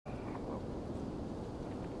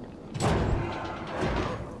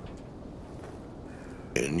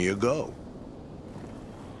In you go.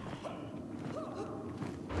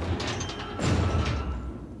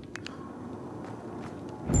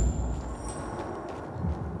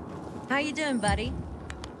 How you doing, buddy?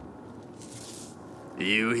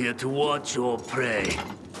 You here to watch or pray?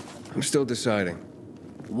 I'm still deciding.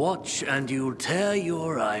 Watch and you'll tear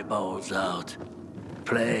your eyeballs out.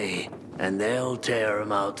 Play, and they'll tear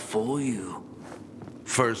them out for you.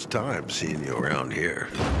 First time seeing you around here.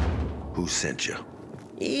 Who sent you?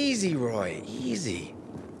 Easy, Roy, easy.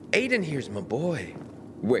 Aiden here's my boy.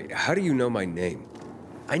 Wait, how do you know my name?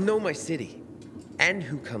 I know my city, and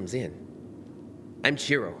who comes in. I'm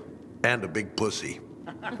Chiro. And a big pussy.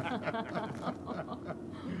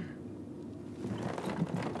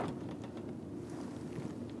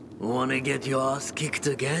 Wanna get your ass kicked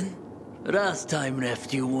again? Last time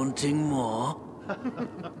left you wanting more.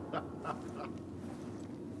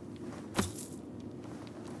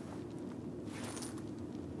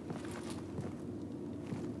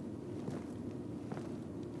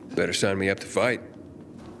 Better sign me up to fight.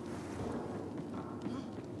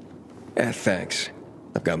 Thanks.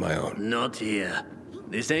 I've got my own. Not here.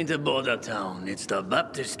 This ain't a border town, it's the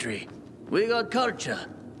baptistry. We got culture.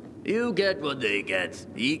 You get what they get.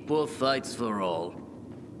 Equal fights for all.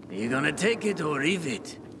 You gonna take it or leave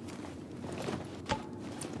it?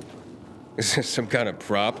 Is this some kind of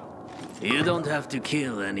prop? You don't have to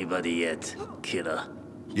kill anybody yet, killer.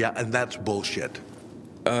 Yeah, and that's bullshit.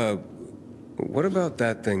 What about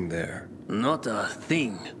that thing there? Not a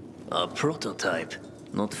thing. A prototype.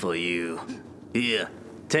 Not for you. Here,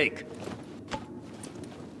 take.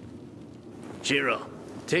 Chiro,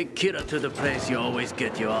 take Kira to the place you always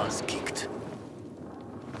get your ass kicked.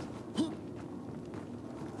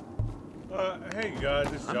 Hey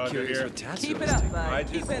guys, it's Dodger here. Keep it up, bud. I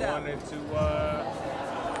just Keep it up. wanted to,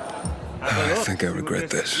 I think I regret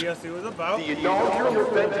this. The inaugural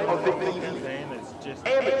event of the evening.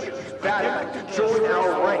 Amateurs battle to join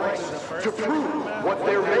our ranks to prove what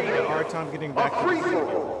they're made of. Hard time getting A back to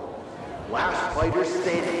free-for-all. Last fighters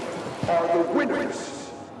standing are the winners.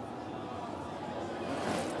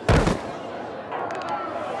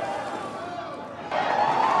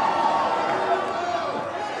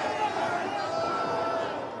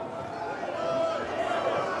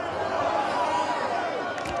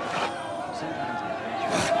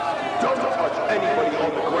 Don't touch anybody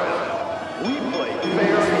on the ground. We play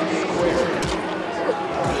fair and square.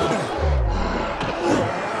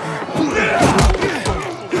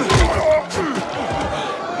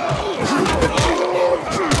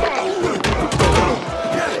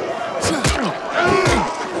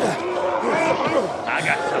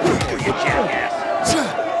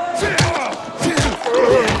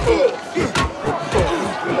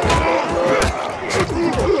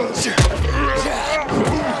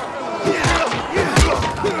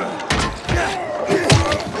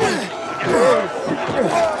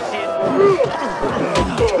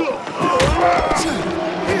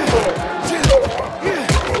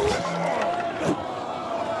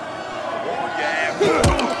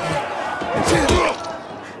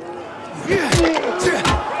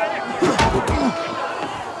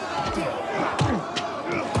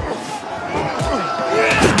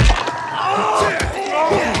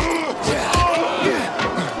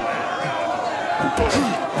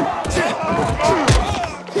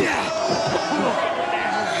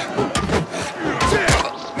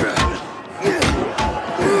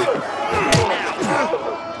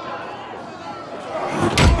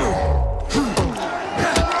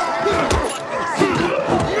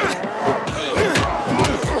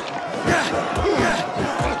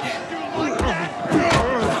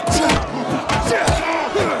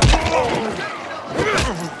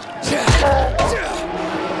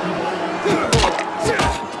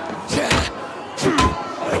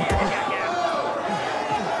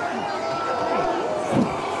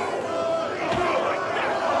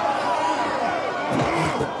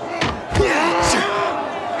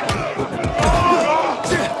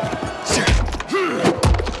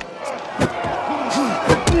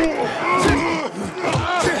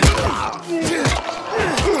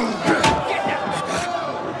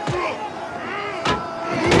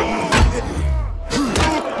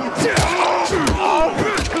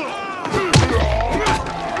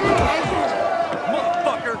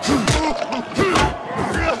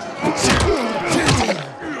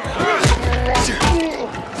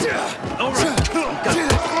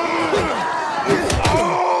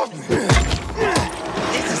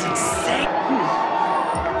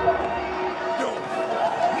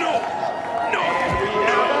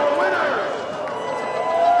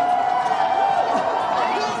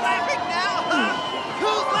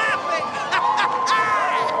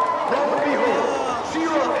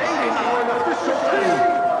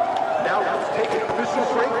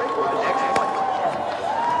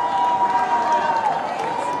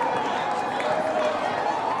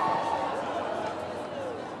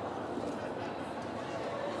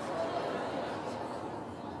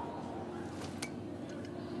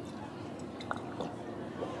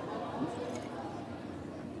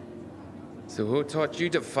 So who taught you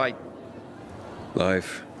to fight?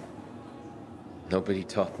 Life. Nobody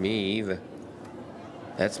taught me either.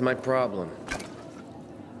 That's my problem.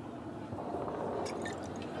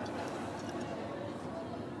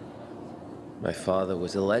 My father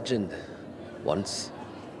was a legend, once.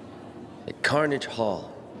 At Carnage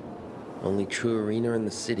Hall. Only true arena in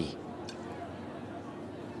the city.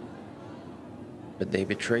 But they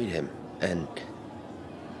betrayed him, and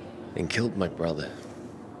killed my brother.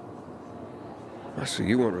 So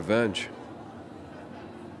you want revenge?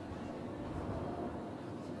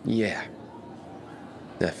 Yeah.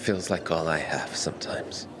 That feels like all I have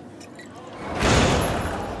sometimes.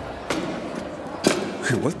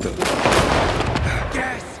 What the?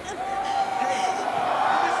 Yes!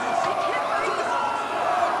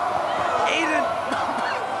 Aiden!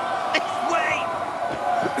 Wait!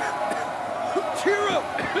 Hero!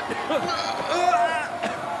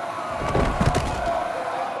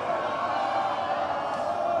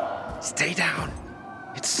 Stay down.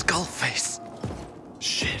 It's Skullface.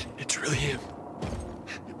 Shit, it's really him.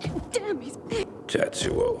 Damn, he's big.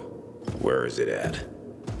 Tatsuo, where is it at?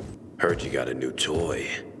 Heard you got a new toy.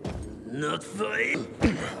 Not fine.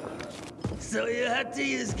 So you had to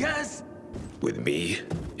use gas? With me,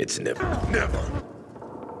 it's never.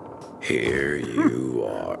 Here you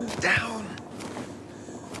are. Down!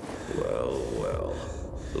 Well.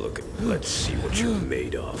 Look, let's see what you're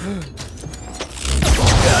made of.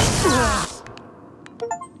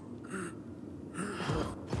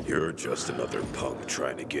 You're just another punk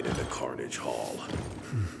trying to get into Carnage Hall.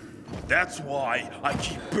 That's why I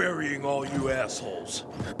keep burying all you assholes.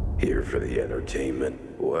 Here for the entertainment.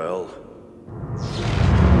 Well,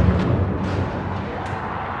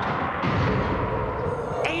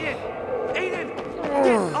 Aiden! Aiden!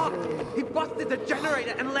 Get up! He busted the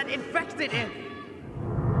generator and let infected in!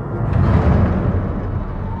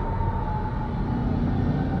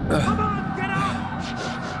 Come on, get up!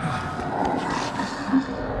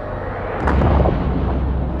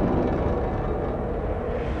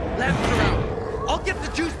 Lamps are out. I'll get the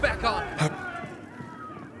juice back on.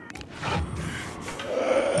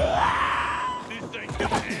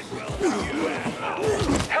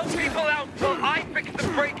 Help people out while I fix the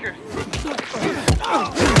breakers.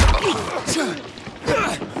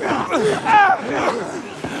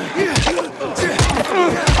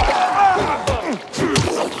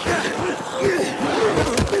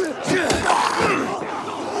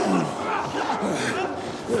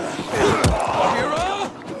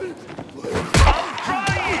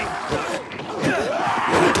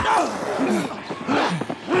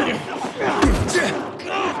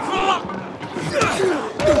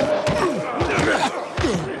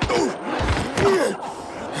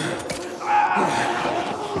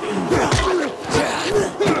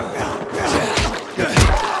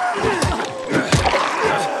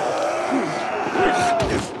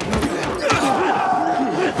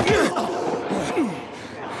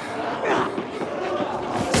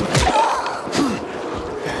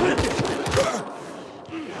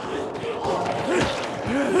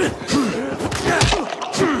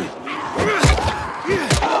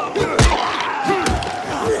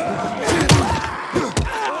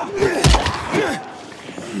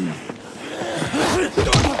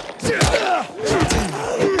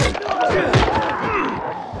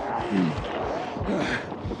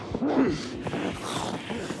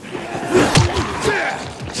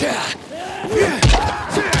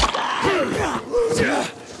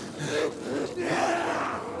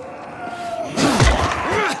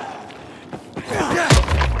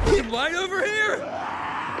 Light over here?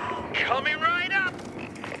 Coming right up!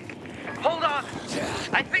 Hold on!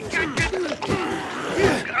 I think I can...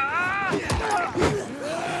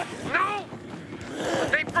 No!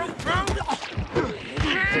 They broke through!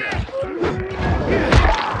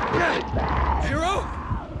 Shiro?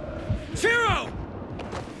 Shiro!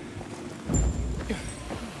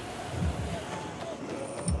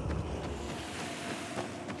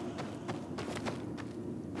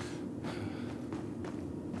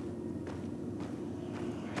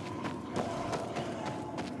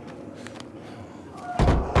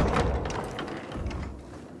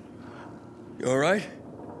 You all right?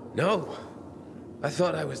 No. I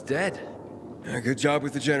thought I was dead. Yeah, good job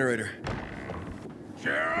with the generator.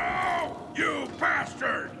 Shiro! You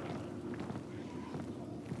bastard!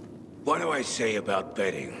 what do I say about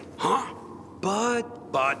betting? Huh?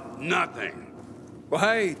 But nothing. Well,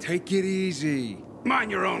 hey, take it easy.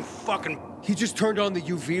 Mind your own fucking... He just turned on the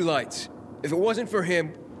UV lights. If it wasn't for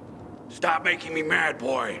him... Stop making me mad,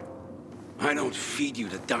 boy. I don't feed you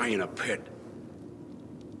to die in a pit.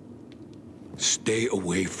 Stay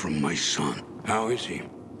away from my son. How is he?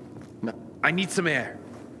 No, I need some air.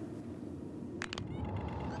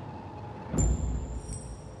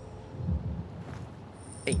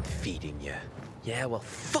 Ain't feeding you. Yeah, well,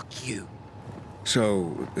 fuck you. So,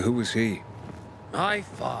 who was he? My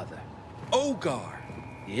father, Ogar,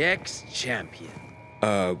 the ex-champion.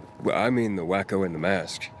 I mean the wacko in the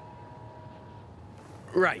mask.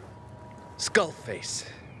 Right. Skullface,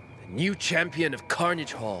 the new champion of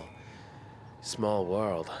Carnage Hall. Small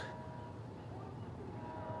world.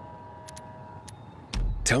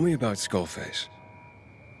 Tell me about Skullface.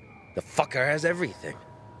 The fucker has everything.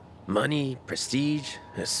 Money, prestige,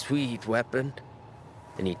 a sweet weapon.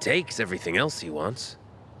 And he takes everything else he wants.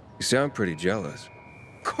 You sound pretty jealous.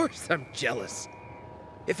 Of course I'm jealous.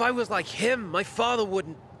 If I was like him, my father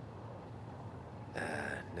wouldn't...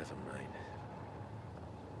 never mind.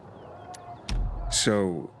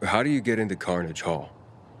 So, how do you get into Carnage Hall?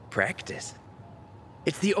 Practice.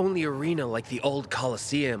 It's the only arena like the old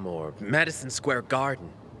Coliseum or Madison Square Garden.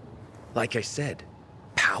 Like I said,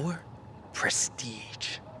 power,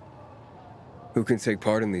 prestige. Who can take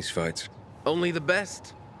part in these fights? Only the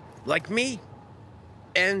best. Like me.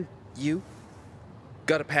 And you.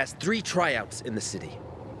 Gotta pass 3 tryouts in the city.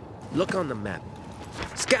 Look on the map.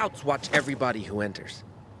 Scouts watch everybody who enters.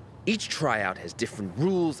 Each tryout has different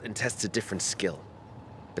rules and tests a different skill.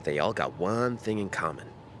 But they all got one thing in common.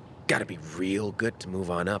 Gotta be real good to move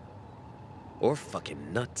on up. Or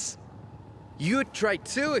fucking nuts. You'd try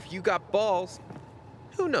too if you got balls.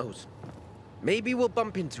 Who knows? Maybe we'll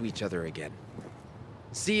bump into each other again.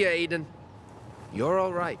 See ya, Aiden. You're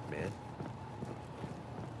all right, man.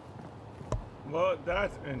 Well,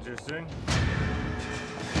 that's interesting.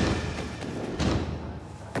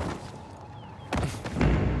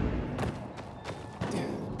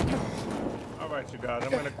 Alright, you guys,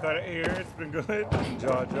 I'm gonna cut it here. It's been good.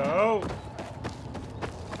 Jaw.